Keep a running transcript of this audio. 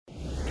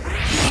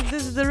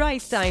this is the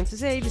right time to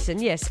say,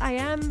 listen, yes, I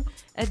am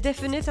a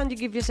definite, and you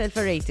give yourself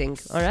a rating,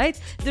 all right?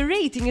 The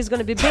rating is going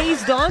to be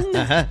based on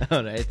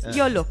All right.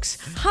 your looks.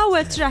 How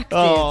attractive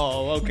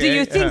Oh, okay. do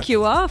you think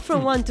you are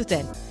from 1 to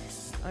 10?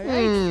 All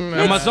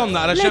right? Ma zonna,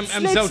 għara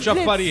xem żewġ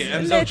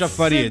affarijiet, żewġ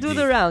affarijiet. Let's do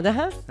the round,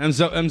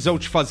 Hemm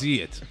żewġ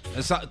fażijiet.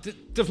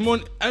 Tifmun,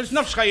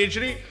 nafx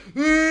ħajġri.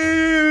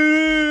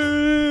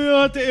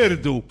 Għat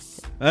irdu.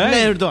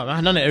 Nerdu,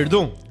 aħna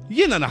nerdu.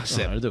 Jiena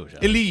naħseb.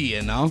 Illi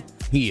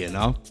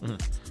jiena.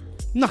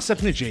 Naħseb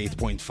niġi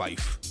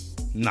 8.5.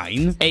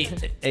 9.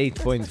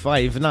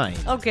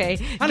 8.59. Okay.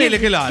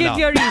 Għanilek il-għala. Give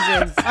your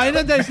reasons. Għajna,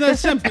 that's not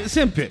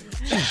simple.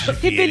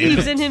 He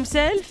believes in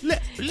himself.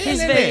 He's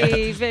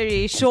very,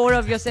 very sure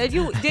of yourself.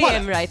 You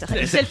damn right.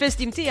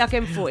 Self-esteem tijak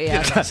jem fuq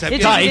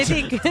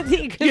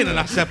Jiena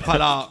naħseb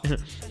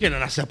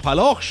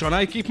bħala auction,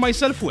 I keep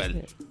myself well.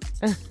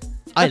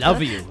 I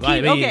love you. Okay,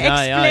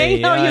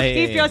 explain how you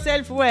keep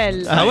yourself well.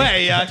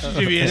 Għawajja,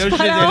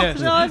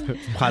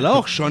 bħala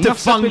auction.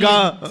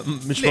 Tifanga,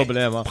 mish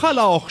problema.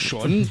 Bħala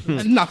auction,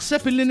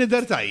 naħseb illi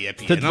nider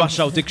tajjeb.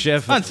 Titbaxxa u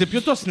tikxef. Anzi,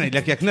 pjuttost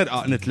ngħidlek jekk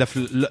nerqaq nitlef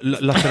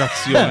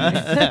l-attrazzjoni.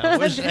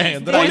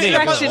 The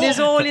attraction is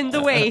all in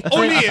the way.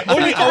 Uli,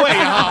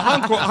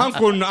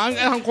 ħankun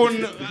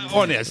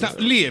honest,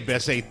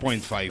 liebes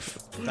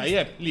 8.5.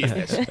 Tajjeb,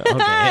 liebes.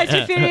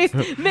 Ġifiri,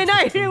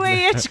 minajri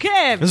wejjeċ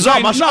kem.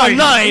 Zomma, xaqal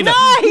 9!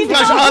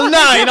 Xaqal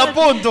 9,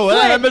 appuntu,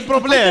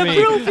 bil-problemi.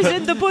 The proof is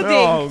in the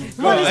pudding.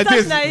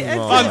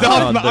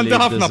 Għandi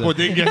ħafna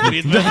pudding, jek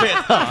trid.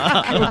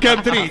 Kem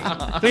trid?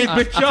 Trid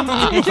bitċa?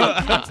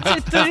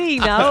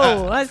 Titturina,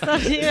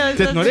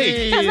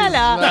 Titnurik?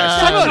 Mela,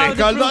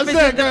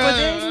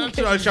 Titnurik,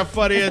 għal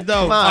xaffarijiet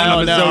daw.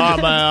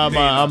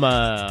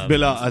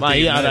 Ma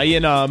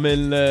jena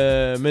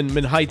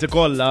minn ħajti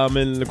kolla,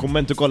 minn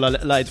kummenti kolla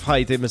lajt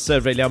f'ħajti minn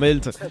survey li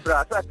għamilt.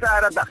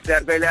 Ċara dak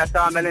survey li għat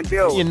għamil inti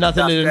u. Jinnat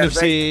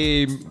nifsi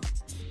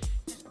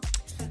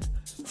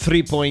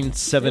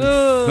 3.74.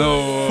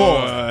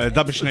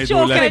 Da biex najdu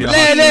Joker.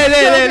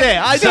 Le,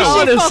 I do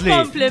honestly.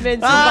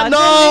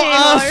 No,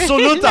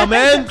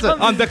 assolutament.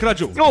 Għandek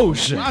raġun.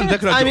 Ux.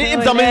 Għandek raġun.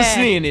 Ibda minn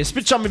snini,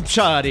 spiċċa minn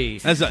bċari.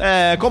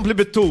 Kompli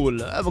bit-tul.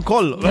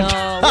 Kollu.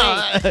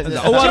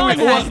 John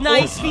has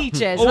nice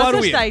features. Ma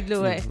tux tajdlu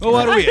Oh,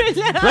 are we?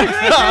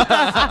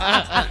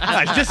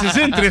 This is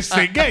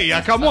interesting.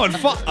 Gejja, come on,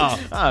 faqqa.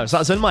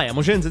 Saqs il-majja,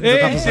 mux inti.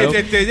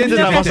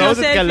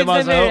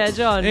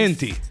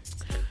 Inti.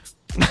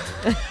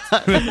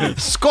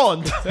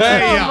 Skont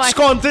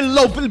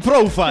il-low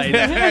il-profile.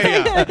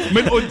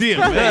 Min qoddim.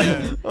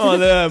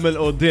 Min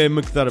qoddim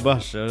iktar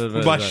baxxa.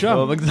 Baxxa?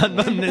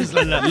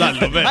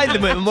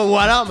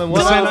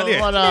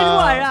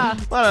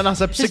 Wara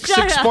naħseb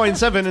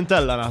 6.7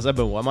 intella naħseb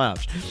huwa ma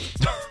jafx.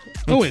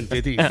 U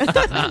inti ti. I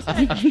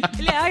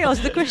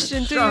asked the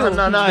question to you.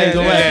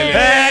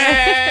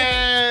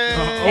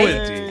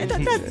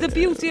 That's the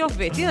beauty of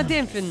it. Jena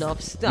dem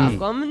fin-nofs.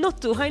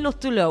 Not too high,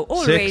 not too low.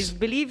 Always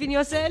believe in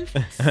yourself.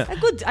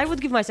 I would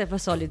give myself a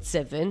solid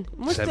 7.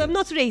 I'm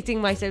not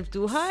rating myself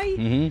too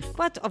high,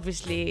 but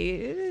obviously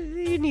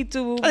you need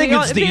to be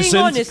honest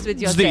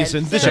with yourself. It's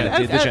decent.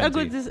 A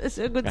good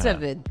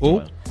 7.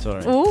 Oh,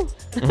 sorry.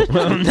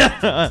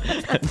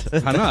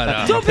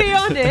 Ħanara. To be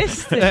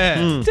honest.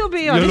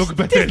 You look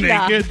better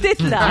naked.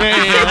 Titla.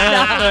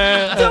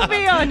 To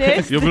be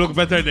honest. You look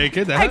better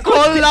naked.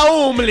 Kolla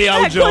umli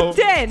għawġo.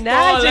 Konten,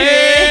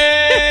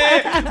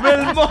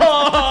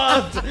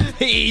 Bil-mod!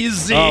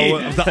 Easy!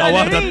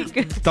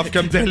 Taf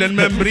kem teħlen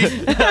membri?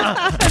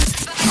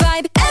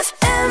 Vibe